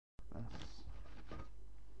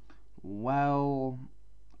Well,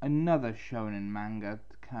 another shonen manga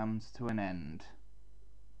comes to an end.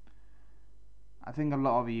 I think a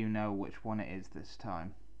lot of you know which one it is this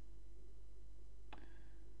time.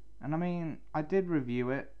 And I mean, I did review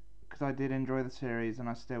it because I did enjoy the series and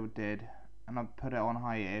I still did, and I put it on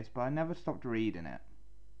hiatus, but I never stopped reading it.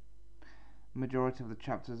 Majority of the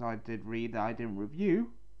chapters I did read that I didn't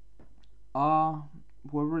review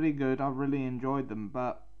were really good. I really enjoyed them,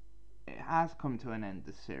 but it has come to an end,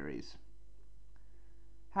 this series.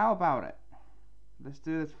 How about it? Let's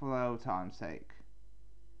do this for the old time's sake.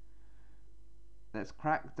 Let's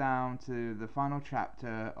crack down to the final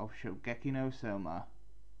chapter of Shokugeki No Soma,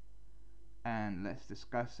 and let's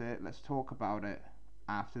discuss it, let's talk about it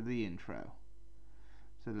after the intro.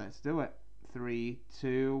 So let's do it. 3,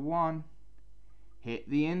 2, 1. Hit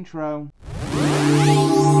the intro.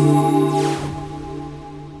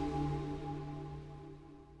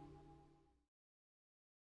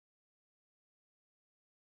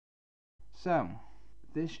 So,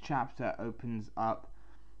 this chapter opens up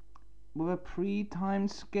with a pre-time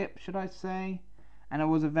skip, should I say, and it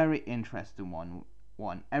was a very interesting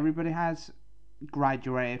one. Everybody has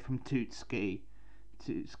graduated from Tutsuki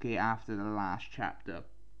after the last chapter,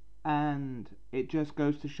 and it just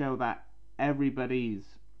goes to show that everybody's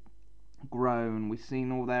grown. We've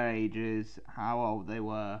seen all their ages, how old they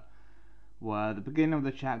were. The beginning of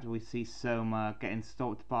the chapter, we see Soma getting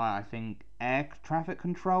stopped by, I think, air traffic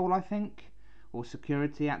control, or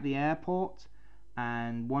security at the airport,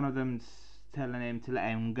 and one of them's telling him to let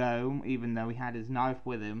him go, even though he had his knife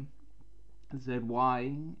with him. I said,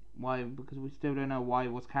 why? Because we still don't know why he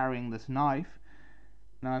was carrying this knife.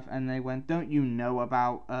 And they went, don't you know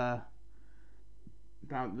about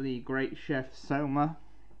the great chef Soma?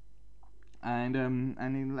 And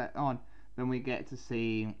he let on. Then we get to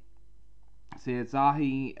see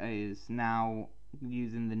Asahi is now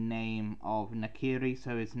using the name of Nakiri,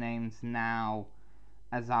 so his name's now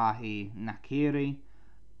Asahi Nakiri.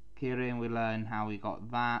 And we learn how he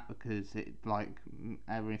got that, because it, like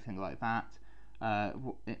everything like that,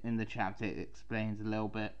 in the chapter it explains a little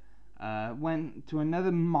bit. Went to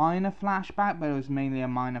another minor flashback, but it was mainly a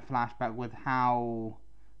minor flashback with how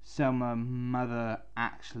Soma's mother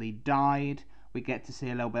actually died. We get to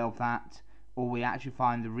see a little bit of that, or we actually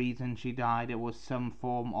find the reason she died. It was some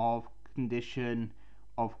form of condition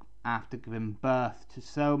of after giving birth to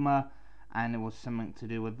Soma, and it was something to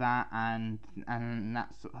do with that, and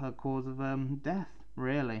that's her cause of death,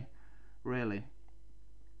 really.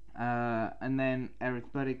 And then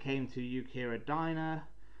everybody came to Yukira Diner.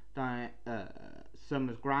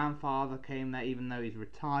 Soma's grandfather came there, even though he's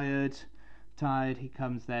retired. He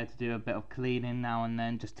comes there to do a bit of cleaning now and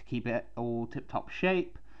then, just to keep it all tip-top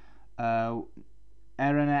shape. Erina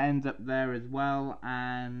ends up there as well,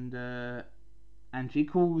 and she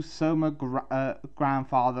calls Soma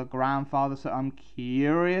grandfather. So I'm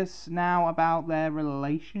curious now about their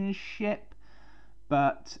relationship,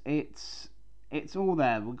 but it's all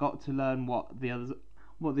there. We got to learn what the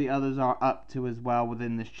others are up to as well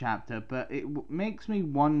within this chapter, but it makes me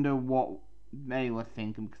wonder what they were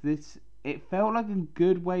thinking, because it felt like a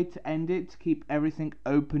good way to end it, to keep everything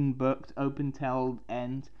open booked, open till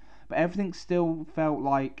end, but everything still felt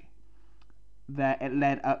like that it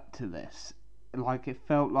led up to this. Like, it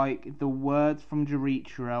felt like the words from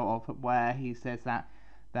Jerichiro, of where he says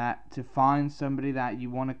that to find somebody that you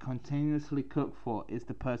want to continuously cook for is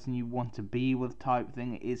the person you want to be with, type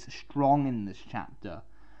thing, is strong in this chapter.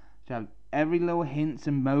 So every little hints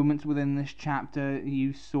and moments within this chapter,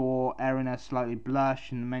 you saw Erina slightly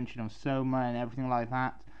blush and the mention of Soma and everything like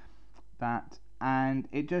that, and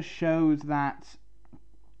it just shows that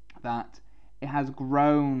it has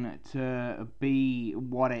grown to be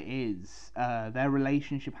what it is. Their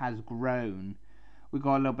relationship has grown. We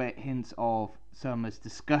got a little bit hints of Soma's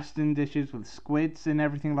disgusting dishes with squids and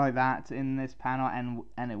everything like that in this panel,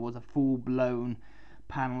 and it was a full-blown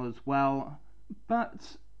panel as well.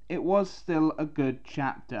 But it was still a good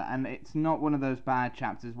chapter, and it's not one of those bad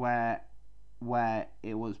chapters where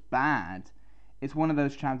it was bad. It's one of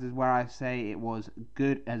those chapters where I say it was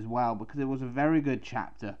good as well, because it was a very good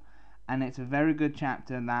chapter, and it's a very good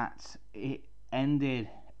chapter that it ended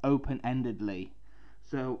open-endedly.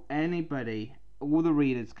 So anybody, all the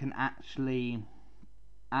readers, can actually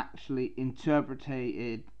interpret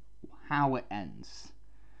it how it ends.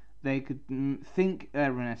 They could think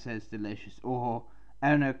Erina says delicious, or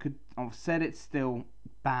Erina could have said it's still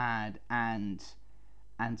bad, and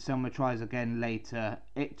Soma tries again later.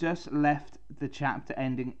 It just left the chapter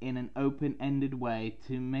ending in an open-ended way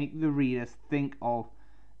to make the reader think of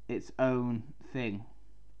its own thing.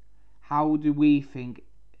 How do we think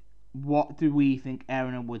what do we think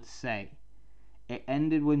Erina would say? It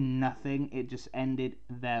ended with nothing. It just ended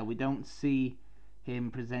there. We don't see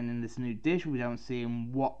him presenting this new dish. We don't see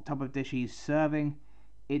him what type of dish he's serving.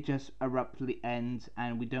 It just abruptly ends,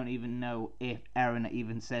 and we don't even know if Erina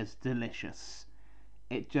even says delicious.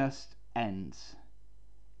 It just ends.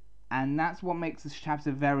 And that's what makes this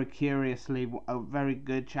chapter very curiously a very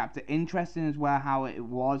good chapter. Interesting as well how it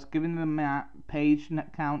was. Given the page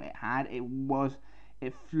count it had,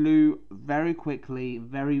 it flew very quickly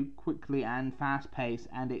and fast paced,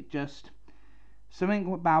 and it just,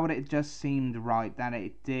 something about it just seemed right, that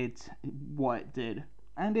it did what it did.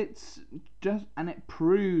 And it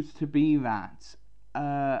proves to be that.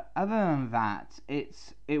 Other than that,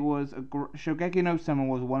 Shokugeki no Soma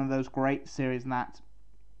was one of those great series that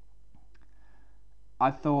I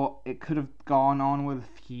thought it could have gone on with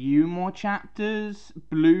a few more chapters.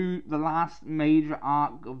 The last major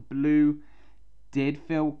arc of Blue did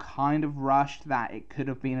feel kind of rushed, that it could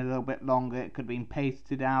have been a little bit longer. It could have been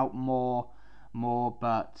pasted out more,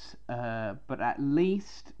 but at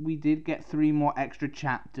least we did get 3 more extra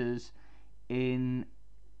chapters in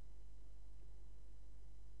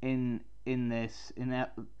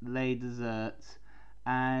Les Desserts,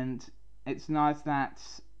 and it's nice that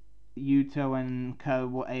Yuto and Co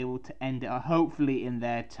were able to end it, hopefully in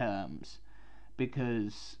their terms,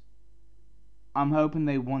 because I'm hoping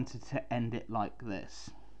they wanted to end it like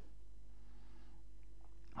this.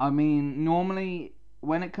 I mean, normally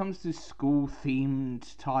when it comes to school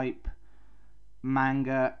themed type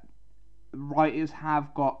manga, writers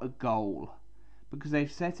have got a goal, because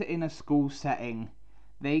they've set it in a school setting.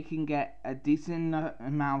 They can get a decent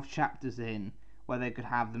amount of chapters in, where they could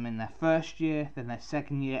have them in their first year, then their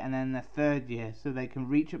second year, and then their third year, so they can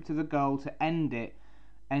reach up to the goal to end it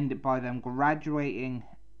by them graduating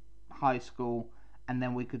high school, and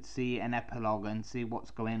then we could see an epilogue and see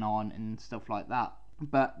what's going on and stuff like that.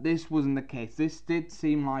 But this wasn't the case. This did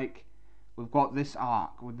seem like, we've got this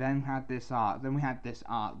arc, we then had this arc, then we had this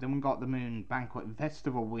arc, then we got the Moon Banquet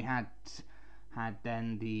Festival, we had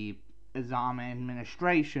then the Azami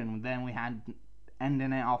administration, then we had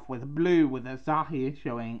ending it off with Blue, with Asahi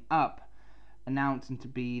showing up, announcing to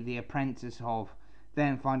be the apprentice of,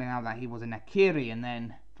 then finding out that he was an Akiri, and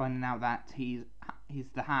then finding out that he's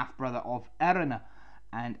the half brother of Erina,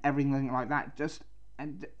 and everything like that.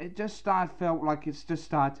 It just started felt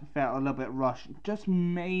a little bit rushed, just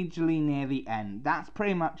majorly near the end. That's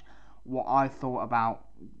pretty much what I thought about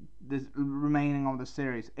the remaining of the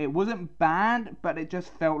series. It wasn't bad, but it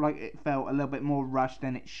just felt like it felt a little bit more rushed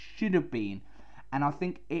than it should have been. And I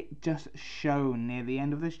think it just shone near the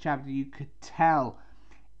end of this chapter. You could tell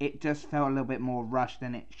it just felt a little bit more rushed,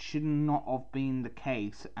 and it should not have been the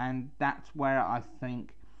case. And that's where I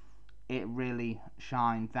think it really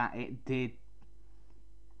shined, that it did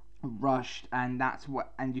rushed, and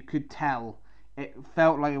you could tell it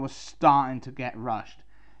felt like it was starting to get rushed.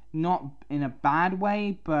 Not in a bad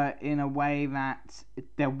way, but in a way that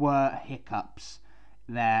there were hiccups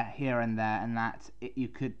here and there, and that you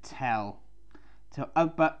could tell.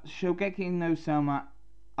 But Shokugeki no Soma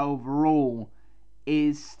overall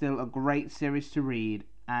is still a great series to read,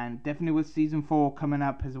 and definitely with season 4 coming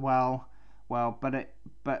up as well. But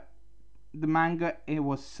the manga, it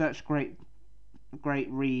was such great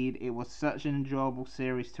read. It was such an enjoyable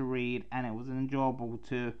series to read, and it was enjoyable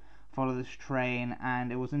to follow this train,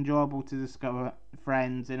 and it was enjoyable to discover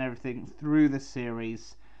friends and everything through the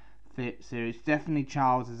series. Definitely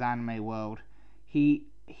Charles's anime world. He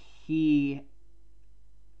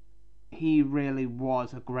really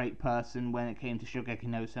was a great person when it came to Shokugeki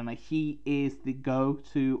no Soma. He is the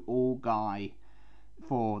go-to all guy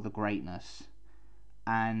for the greatness,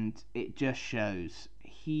 and it just shows.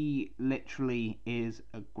 He literally is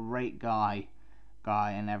a great guy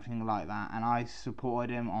and everything like that, and I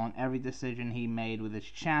supported him on every decision he made with his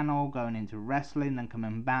channel, going into wrestling, then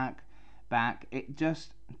coming back. But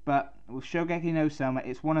with Shokugeki no Soma,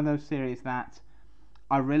 it's one of those series that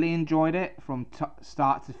I really enjoyed it from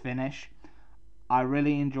start to finish. I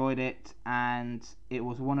really enjoyed it, and it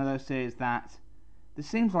was one of those series that this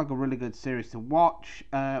seems like a really good series to watch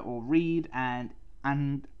or read, and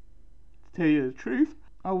to tell you the truth,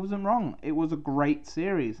 I wasn't wrong. It was a great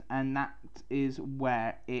series, and that is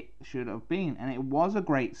where it should have been. And it was a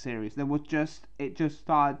great series. It just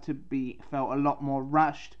started to felt a lot more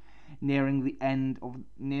rushed nearing the end,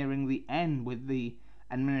 with the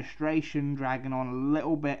administration dragging on a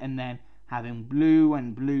little bit, and then having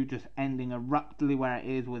Blue just ending abruptly where it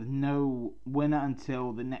is, with no winner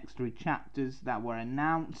until the next 3 chapters that were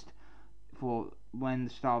announced for when the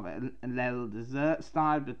start of Les Desserts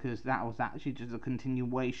started, because that was actually just a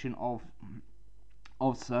continuation of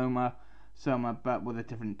Soma, but with a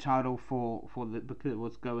different title because it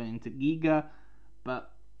was going into Giga.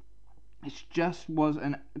 But it just was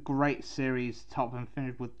a great series, top and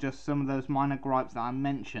finished, with just some of those minor gripes that I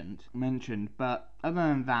mentioned. But other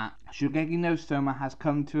than that, Shokugeki no Soma has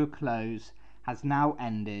come to a close, has now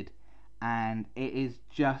ended, and it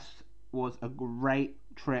was a great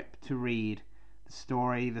trip to read the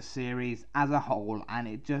story, the series as a whole, and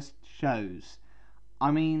it just shows.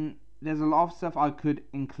 I mean, there's a lot of stuff I could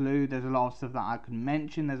include, there's a lot of stuff that I could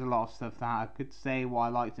mention, there's a lot of stuff that I could say what I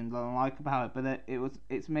liked and don't like about it, but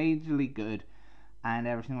it's majorly good and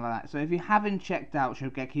everything like that. So if you haven't checked out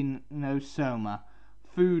Shokugeki no Soma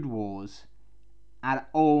Food Wars at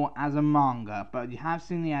all as a manga, but you have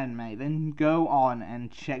seen the anime, then go on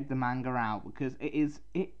and check the manga out, because it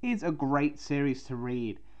is a great series to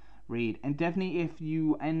read. And definitely, if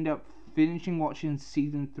you end up finishing watching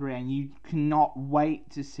season 3 and you cannot wait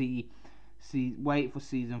to wait for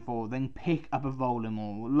season 4, then pick up a volume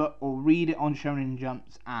or read it on Shonen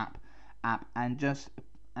Jump's app and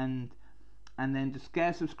then just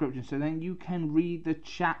get a subscription, so then you can read the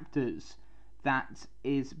chapters that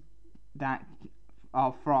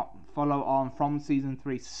follow on from season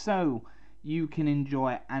 3, so you can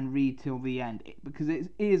enjoy it and read till the end, because it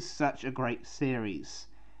is such a great series.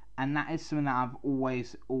 And that is something that I've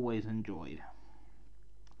always enjoyed.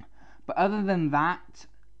 But other than that,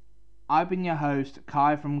 I've been your host,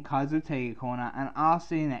 Kai from Kai's Otaku Corner, and I'll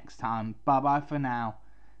see you next time. Bye bye for now.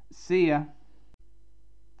 See ya.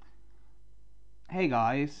 Hey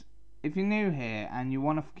guys, if you're new here and you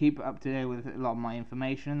want to keep up to date with a lot of my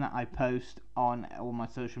information that I post on all my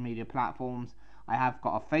social media platforms, I have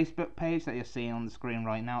got a Facebook page that you're seeing on the screen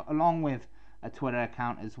right now, along with a Twitter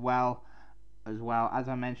account as well. As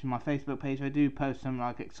I mentioned, my Facebook page, I do post some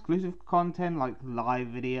like exclusive content, like live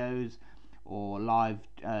videos or live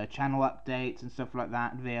channel updates and stuff like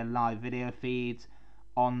that via live video feeds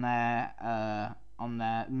on there.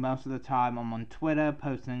 Most of the time I'm on Twitter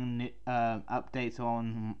posting updates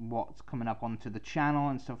on what's coming up onto the channel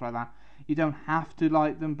and stuff like that. You don't have to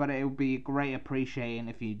like them, but it will be great appreciating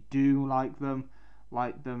if you do like them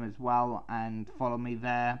as well, and follow me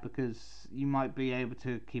there, because you might be able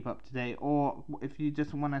to keep up to date. Or if you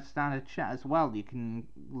just want to standard chat as well, you can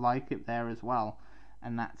like it there as well,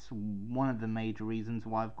 and that's one of the major reasons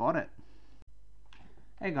why I've got it.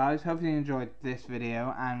 Hey guys, hopefully you enjoyed this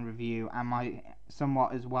video and review, and my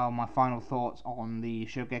final thoughts on the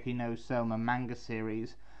Shokugeki no Soma manga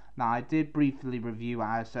series that I did briefly review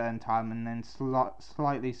at a certain time and then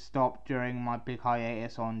slightly stopped during my big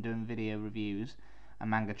hiatus on doing video reviews and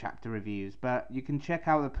manga chapter reviews. But you can check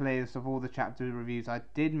out the playlist of all the chapter reviews I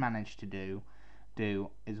did manage to do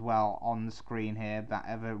as well on the screen here,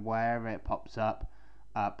 wherever it pops up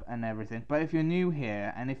and everything. But if you're new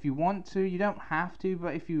here, and if you want to, you don't have to,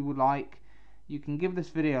 but if you would like, you can give this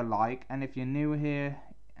video a like. And if you're new here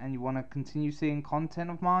and you want to continue seeing content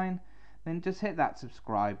of mine, then just hit that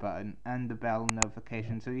subscribe button and the bell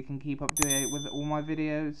notification so you can keep up to date with all my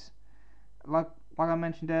videos. Like I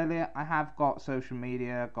mentioned earlier, I have got social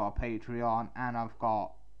media, got a Patreon, and I've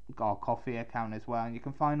got a Coffee account as well, and you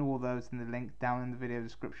can find all those in the link down in the video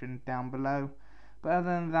description down below. But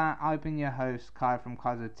other than that, I've been your host, Kai from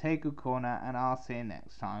Kai's Otaku Corner, and I'll see you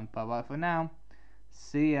next time. Bye bye for now.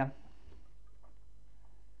 See ya.